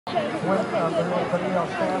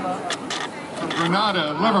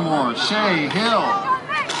Granada, Livermore, Shea, Hill. 1,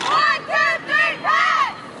 2, 3,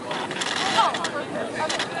 pass!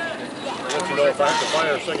 Let you know if I have to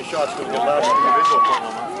fire a second shot's going to get loud on the visual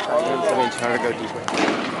program. I'm trying to go deeper.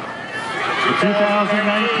 The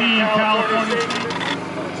 2019 California.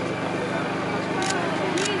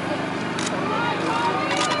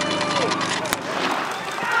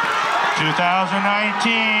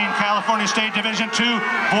 2019 California State Division II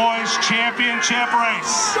Boys Championship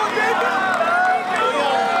Race.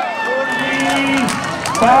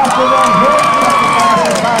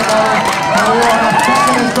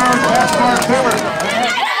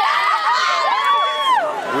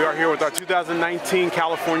 We are here with our 2019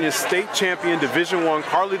 California State Champion Division I,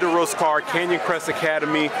 Carlie Dorostkar, Crest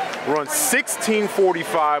Academy, run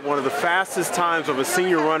 16:45, one of the fastest times of a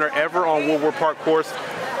senior runner ever on Woodward Park course.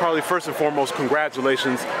 Carlie, first and foremost,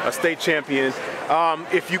 congratulations, a state champion.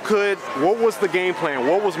 If you could, what was the game plan?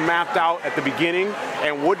 What was mapped out at the beginning,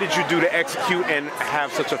 and what did you do to execute and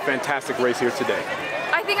have such a fantastic race here today?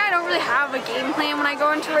 I think I don't really have a game plan when I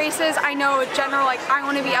go into races. I know in general, like, I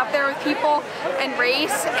want to be up there with people and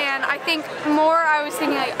race, and I think more I was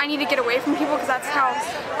thinking, like, I need to get away from people because that's how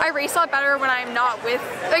I race a lot better when I'm not with,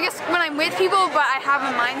 I guess when I'm with people, but I have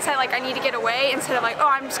a mindset like I need to get away instead of like, oh,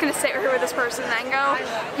 I'm just going to sit here with this person and then go,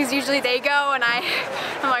 because usually they go and I'm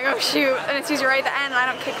like, oh shoot, and it's usually right at the end and I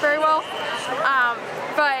don't kick very well.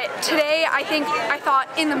 But today, I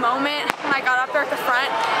thought in the moment when I got up there at the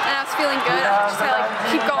front and I was feeling good, I was just like,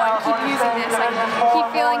 keep going, keep using this, like,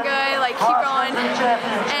 keep feeling good, like, keep going.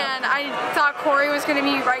 And I thought Corie was going to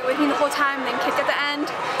be right with me the whole time and then kick at the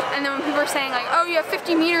end. And then when people were saying, like, oh, you have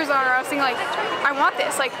 50 meters on her, I was thinking, like, I want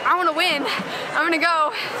this, like, I want to win, I'm going to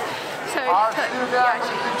go. So,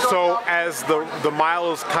 yeah. So as the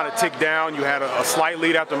miles kind of ticked down, you had a slight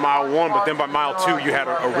lead after mile 1, but then by mile 2 you had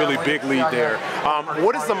a really big lead there.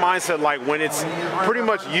 What is the mindset like when it's pretty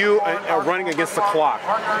much you running against the clock?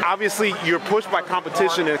 Obviously you're pushed by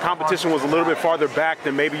competition, and the competition was a little bit farther back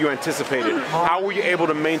than maybe you anticipated. How were you able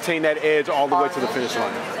to maintain that edge all the way to the finish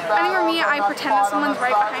line? I think for me, I pretend that someone's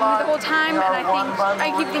right behind me the whole time, and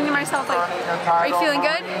I keep thinking to myself, like, are you feeling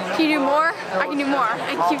good? Can you do more? I can do more.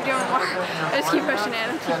 I can keep doing more. I just keep pushing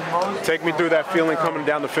it. Take me through that feeling coming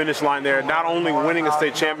down the finish line there, not only winning a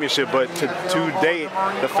state championship, but to date,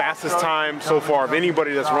 the fastest time so far of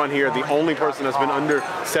anybody that's run here, the only person that's been under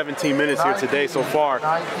 17 minutes here today so far.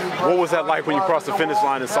 What was that like when you crossed the finish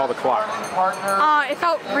line and saw the clock? It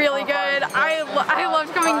felt really good. I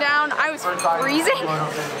loved coming down. I was freezing.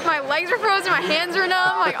 My legs were frozen, my hands were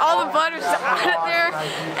numb, like all the blood was just out of there,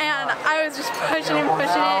 and I was just pushing and pushing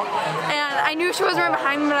it, and I knew she wasn't right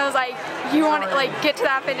behind me, but I was like, you want to, like, get to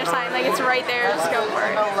that finish line, like, it's right there, just go for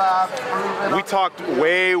it. We talked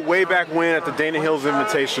way back when at the Dana Hills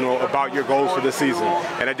Invitational about your goals for this season,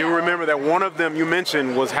 and I do remember that one of them you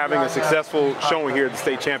mentioned was having a successful showing here at the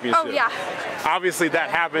state championship. Oh, yeah. Obviously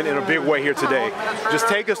that happened in a big way here today. Just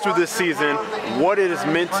take us through this season, what it has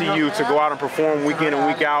meant to you to go out and perform week in and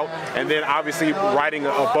week out, and then obviously riding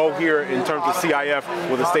a bow here in terms of CIF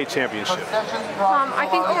with a state championship. I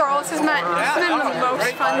think overall this has been the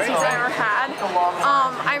most fun season I've ever had.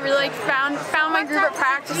 I really found my group at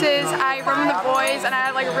practices. I run with the boys, and I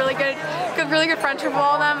had like a really good friendship with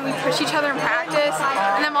all of them. We push each other in practice,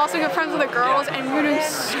 and I'm also good friends with the girls, and we're doing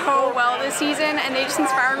so well this season, and they just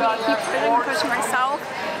inspire me to keep pushing myself,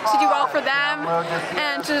 to do well for them,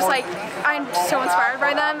 and to just, like, I'm so inspired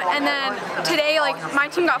by them. And then today, like, my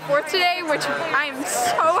team got 4th today, which I am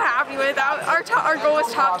so happy with. Our goal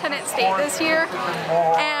was top 10 at state this year,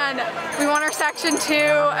 and we won our section too, and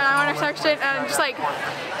I won our section, and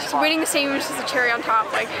just winning the same was just a cherry on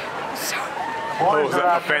top, like, so. It was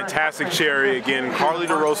a fantastic cherry. Again, Carlie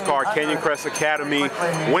Dorostkar, Crest Academy,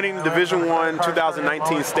 winning the Division I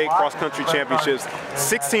 2019 State Cross Country Championships,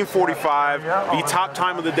 16:45, the top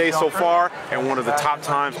time of the day so far, and one of the top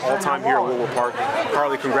times all time here at Woodward Park.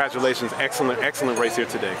 Carlie, congratulations. Excellent race here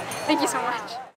today. Thank you so much.